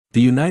The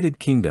United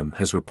Kingdom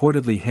has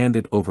reportedly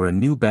handed over a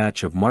new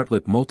batch of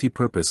Martlet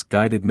multi-purpose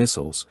guided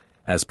missiles,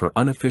 as per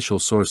unofficial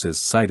sources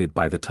cited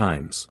by The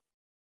Times.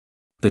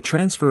 The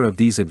transfer of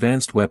these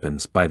advanced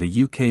weapons by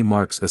the UK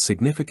marks a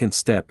significant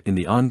step in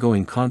the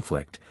ongoing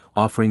conflict,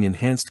 offering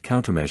enhanced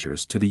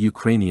countermeasures to the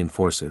Ukrainian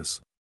forces.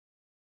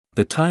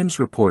 The Times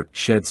report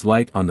sheds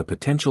light on the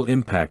potential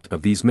impact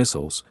of these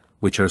missiles,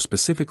 which are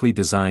specifically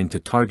designed to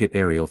target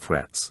aerial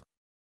threats.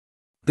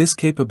 This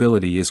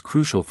capability is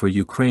crucial for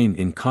Ukraine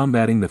in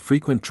combating the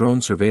frequent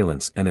drone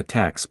surveillance and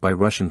attacks by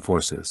Russian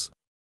forces.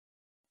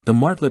 The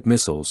Martlet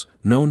missiles,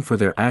 known for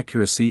their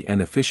accuracy and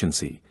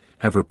efficiency,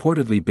 have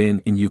reportedly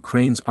been in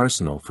Ukraine's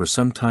arsenal for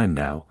some time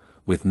now,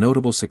 with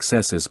notable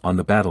successes on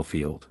the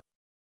battlefield.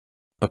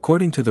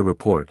 According to the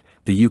report,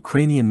 the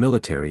Ukrainian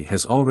military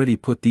has already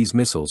put these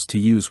missiles to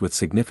use with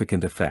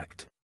significant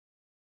effect.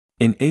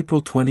 In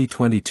April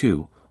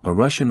 2022, a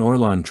Russian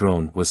Orlan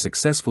drone was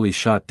successfully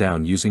shot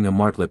down using a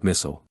Martlet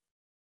missile.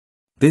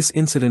 This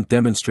incident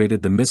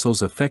demonstrated the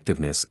missile's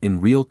effectiveness in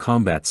real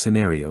combat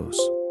scenarios.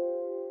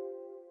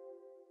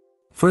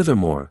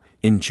 Furthermore,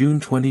 in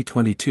June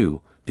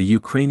 2022, the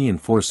Ukrainian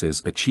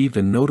forces achieved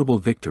a notable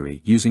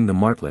victory using the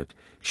Martlet,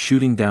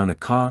 shooting down a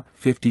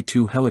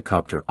Ka-52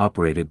 helicopter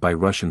operated by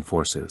Russian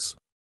forces.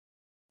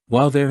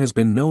 While there has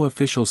been no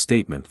official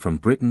statement from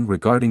Britain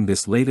regarding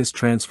this latest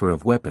transfer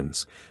of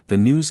weapons, the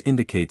news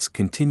indicates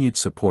continued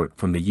support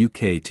from the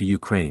UK to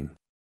Ukraine.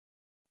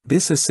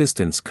 This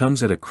assistance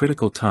comes at a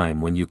critical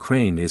time when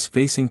Ukraine is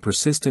facing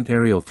persistent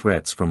aerial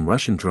threats from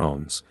Russian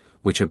drones,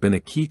 which have been a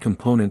key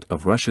component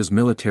of Russia's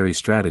military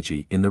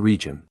strategy in the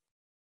region.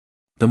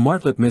 The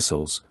Martlet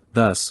missiles,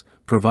 thus,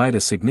 provide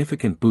a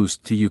significant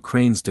boost to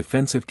Ukraine's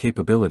defensive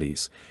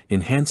capabilities,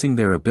 enhancing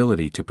their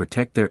ability to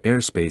protect their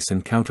airspace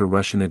and counter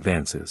Russian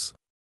advances.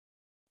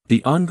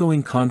 The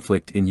ongoing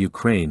conflict in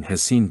Ukraine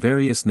has seen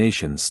various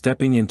nations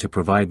stepping in to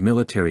provide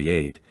military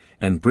aid,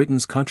 and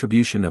Britain's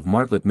contribution of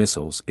Martlet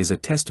missiles is a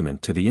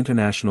testament to the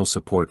international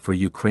support for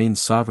Ukraine's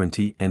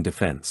sovereignty and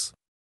defense.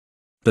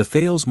 The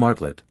Thales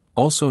Martlet,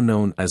 also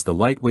known as the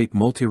Lightweight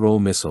Multi-Role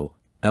Missile,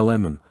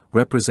 LMM,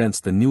 represents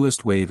the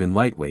newest wave in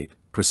lightweight,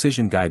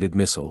 precision-guided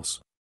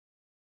missiles.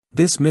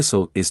 This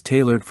missile is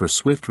tailored for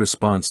swift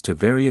response to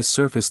various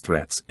surface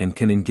threats and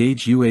can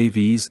engage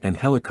UAVs and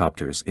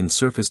helicopters in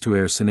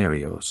surface-to-air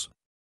scenarios.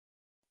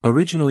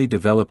 Originally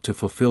developed to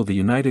fulfill the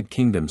United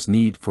Kingdom's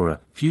need for a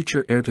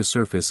future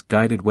air-to-surface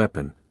guided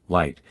weapon,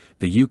 LIGHT,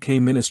 the UK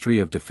Ministry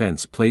of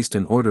Defence placed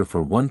an order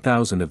for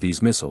 1,000 of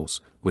these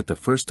missiles, with the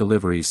first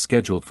deliveries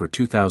scheduled for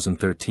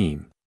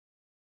 2013.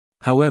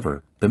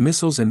 However, the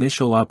missile's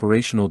initial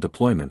operational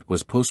deployment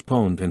was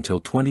postponed until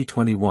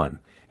 2021,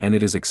 and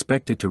it is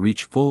expected to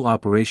reach full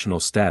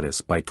operational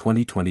status by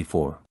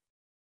 2024.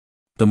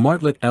 The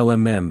Martlet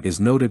LMM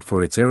is noted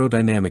for its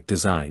aerodynamic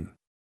design.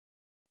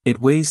 It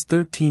weighs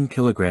 13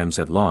 kilograms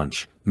at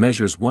launch,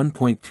 measures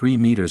 1.3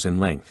 meters in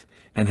length,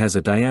 and has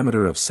a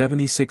diameter of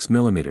 76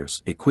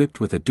 millimeters. Equipped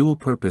with a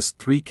dual-purpose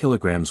 3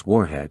 kilograms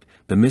warhead,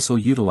 the missile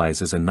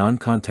utilizes a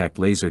non-contact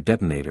laser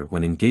detonator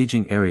when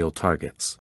engaging aerial targets.